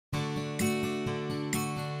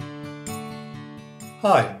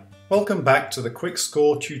Hi, welcome back to the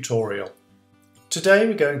QuickScore tutorial. Today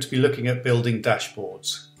we're going to be looking at building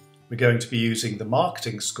dashboards. We're going to be using the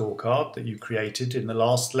marketing scorecard that you created in the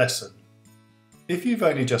last lesson. If you've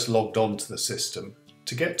only just logged on to the system,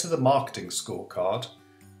 to get to the marketing scorecard,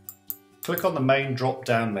 click on the main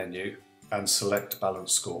drop-down menu and select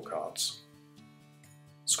Balance Scorecards.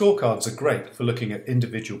 Scorecards are great for looking at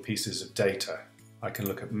individual pieces of data. I can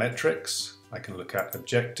look at metrics, I can look at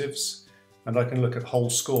objectives, and I can look at whole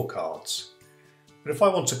scorecards. But if I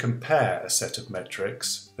want to compare a set of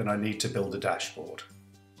metrics, then I need to build a dashboard.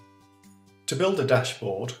 To build a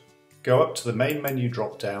dashboard, go up to the main menu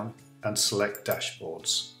drop-down and select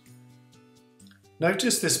Dashboards.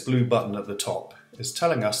 Notice this blue button at the top is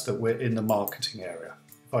telling us that we're in the marketing area.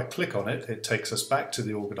 If I click on it, it takes us back to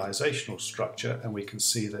the organisational structure and we can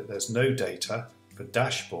see that there's no data for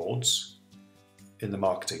dashboards in the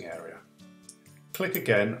marketing area. Click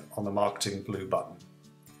again on the marketing blue button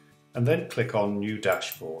and then click on New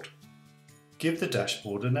Dashboard. Give the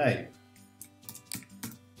dashboard a name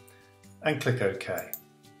and click OK.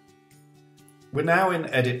 We're now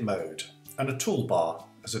in edit mode and a toolbar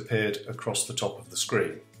has appeared across the top of the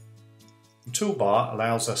screen. The toolbar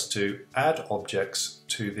allows us to add objects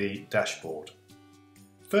to the dashboard.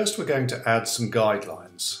 First we're going to add some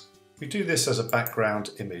guidelines. We do this as a background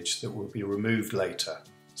image that will be removed later.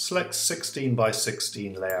 Select 16 by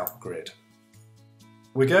 16 layout grid.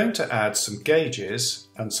 We're going to add some gauges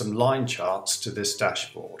and some line charts to this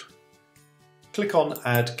dashboard. Click on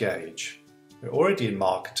Add Gauge. We're already in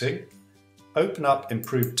marketing. Open up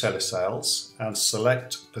Improved Telesales and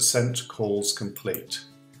select Percent Calls Complete.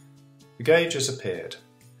 The gauge has appeared.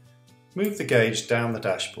 Move the gauge down the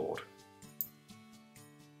dashboard.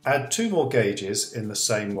 Add two more gauges in the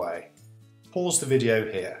same way. Pause the video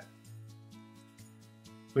here.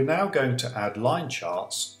 We're now going to add line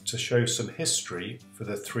charts to show some history for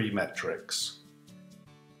the three metrics.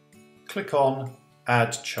 Click on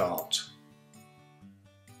Add Chart.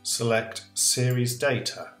 Select Series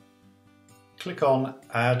Data. Click on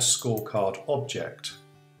Add Scorecard Object.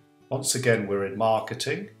 Once again we're in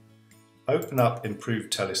Marketing. Open up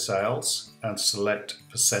Improved Telesales and select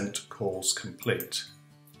Percent Calls Complete.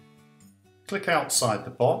 Click outside the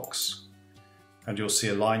box and you'll see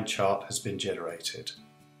a line chart has been generated.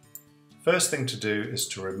 First thing to do is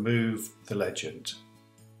to remove the legend.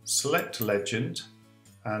 Select Legend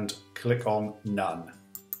and click on None.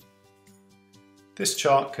 This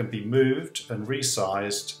chart can be moved and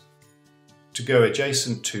resized to go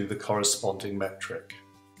adjacent to the corresponding metric.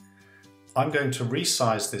 I'm going to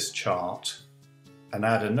resize this chart and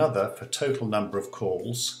add another for total number of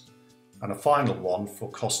calls and a final one for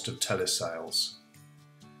cost of telesales.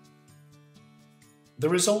 The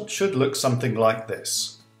result should look something like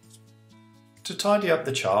this. To tidy up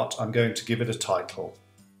the chart, I'm going to give it a title.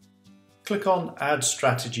 Click on Add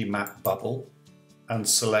Strategy Map Bubble and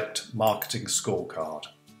select Marketing Scorecard.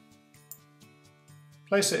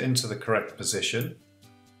 Place it into the correct position.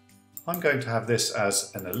 I'm going to have this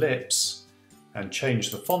as an ellipse and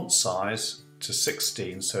change the font size to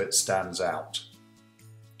 16 so it stands out.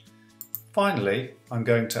 Finally, I'm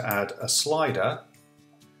going to add a slider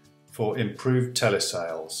for improved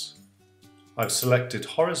telesales. I've selected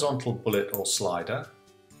horizontal bullet or slider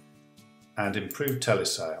and improved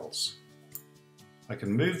telesales. I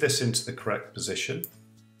can move this into the correct position,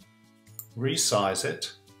 resize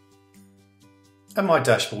it, and my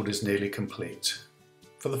dashboard is nearly complete.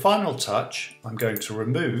 For the final touch, I'm going to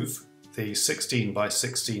remove the 16 by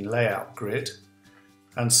 16 layout grid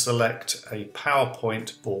and select a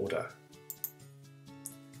PowerPoint border.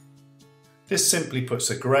 This simply puts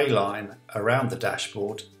a grey line around the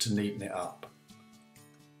dashboard to neaten it up.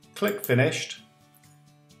 Click Finished,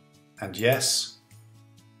 and yes,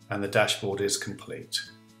 and the dashboard is complete.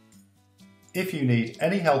 If you need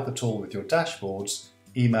any help at all with your dashboards,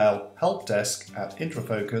 email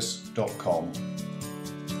helpdesk@intrafocus.com.